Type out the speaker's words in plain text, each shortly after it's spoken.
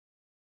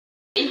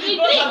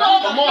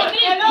Come on.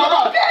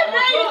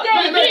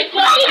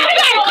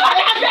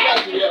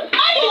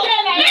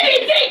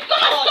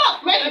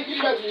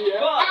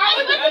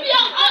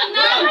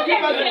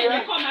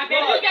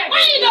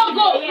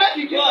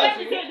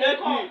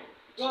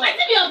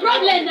 What's your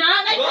problem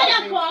now? Like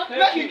fire come.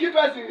 Let me keep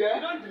us in there.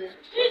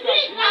 You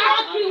think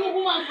now kill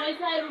woman for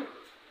inside room?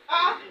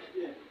 Ah.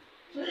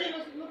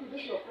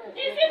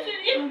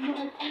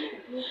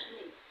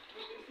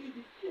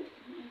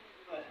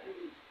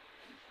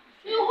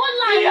 You hold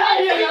line.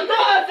 You go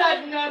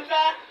outside now,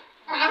 sir.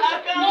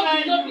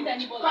 Don't beat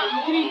anybody.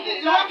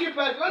 You want keep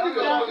us? What is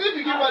your problem? If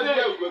you keep us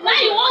there, we go. Why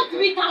you want to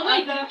beat and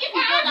wait? If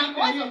you know that,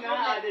 what's your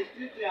problem?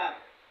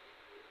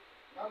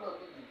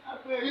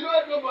 You know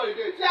what nobody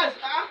did. Yes,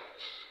 ah.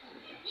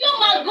 You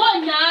must go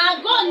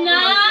now, go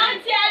now.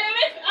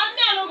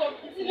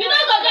 You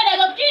don't go there, they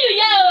go kill you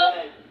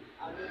here.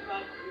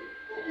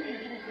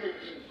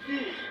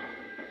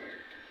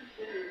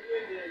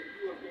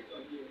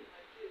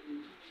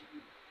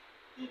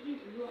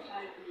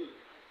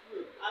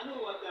 I know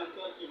what I'm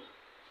talking.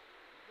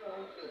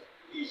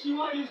 If she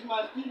won't use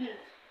my spirit,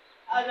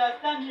 as I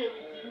stand here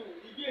with you,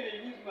 the girl they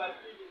use my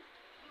spirit.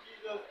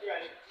 Jesus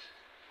Christ.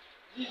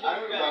 Jesus Christ.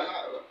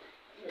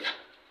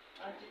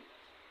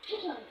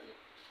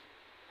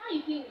 How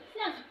you feel?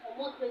 See as you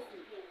promote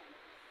person here.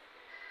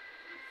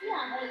 See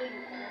how holding you.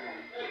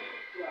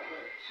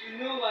 She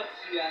know what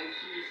she is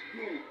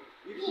doing.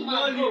 If she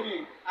not leave me,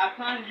 I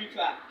can't leave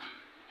her.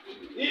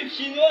 If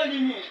she not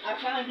leave me, I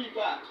can't leave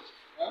her.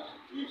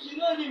 If she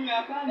not leave me,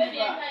 I can't leave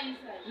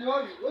her. She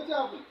hold you. What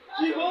happened?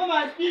 She hold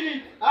my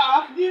spirit.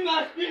 Leave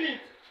my spirit.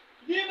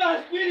 Leave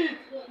my spirit.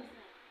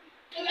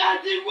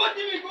 Auntie, what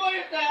did we go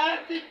inside?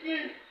 Auntie,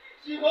 please.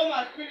 She hold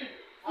my spirit.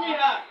 See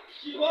her.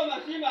 She hold my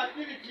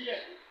spirit here.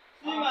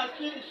 See my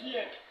spirit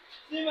here.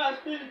 See my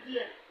spirit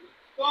here.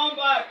 Come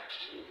back.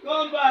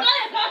 Come back.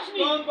 Don't touch me.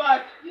 Come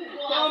back.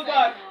 Come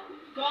back.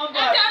 Come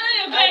back.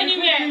 I don't go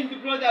anywhere. I rebuke you in the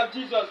blood of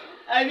Jesus.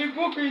 I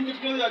rebuke you in the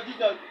blood of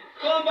Jesus.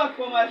 Come back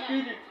for my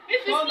spirit.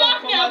 If you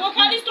slap me, I will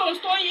carry stone you.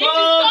 If you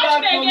Come touch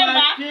back me for again,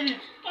 my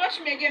spirit. touch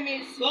me again,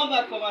 miss. Come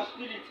back for my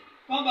spirit.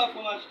 Come back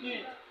for my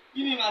spirit.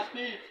 Give me my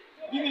spirit.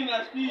 Give me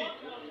my spirit.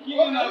 Give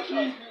me my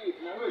spirit.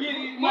 Give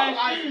me my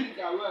spirit.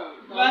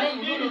 My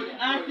spirit,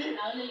 auntie.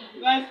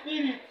 My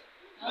spirit.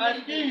 My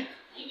spirit.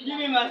 Give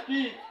me my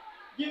spirit.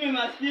 Give me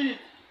my spirit.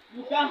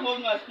 You can't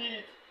hold my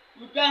spirit.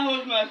 You can't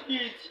hold my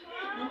spirit.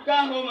 You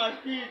can't hold my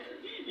spirit.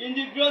 In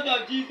the blood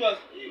of Jesus.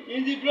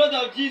 In the blood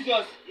of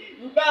Jesus.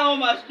 You can't hold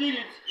my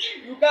spirit.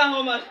 You can't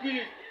hold my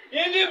spirit.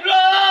 In the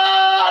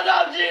blood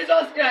of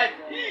Jesus Christ.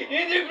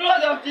 In the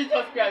blood of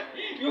Jesus Christ.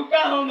 You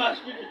can't hold my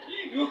spirit.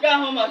 You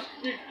can't hold my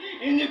spirit.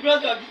 In the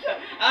blood of Jesus.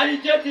 I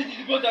reject it in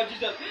the blood of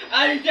Jesus.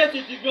 I reject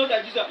it in the blood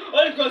of Jesus.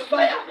 Holy Ghost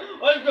fire.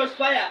 Holy Ghost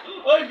fire.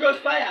 Holy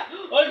Ghost fire.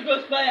 Holy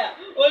Ghost fire.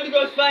 Holy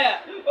Ghost fire.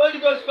 Holy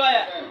Ghost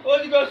fire.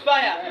 Holy Ghost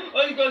fire.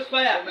 Holy Ghost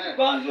fire.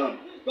 Consume.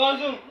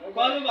 Consume.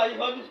 Consume by the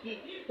Holy Spirit.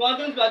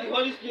 Consumed by the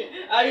Holy Spirit.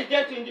 I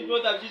reject it in the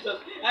blood of Jesus.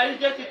 I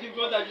reject it in the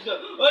blood of Jesus.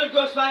 Holy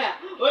Ghost fire.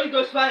 Holy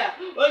Ghost fire.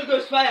 Holy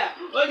Ghost fire.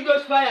 Holy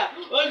Ghost fire.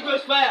 Holy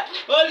Ghost fire.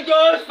 Holy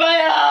Ghost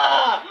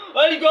fire.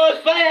 Holy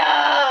Ghost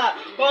fire.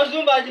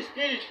 Consumed by the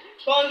Spirit.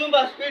 Consumed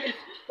by Spirit.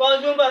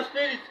 Consumed by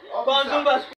Spirit. Consumed by Spirit.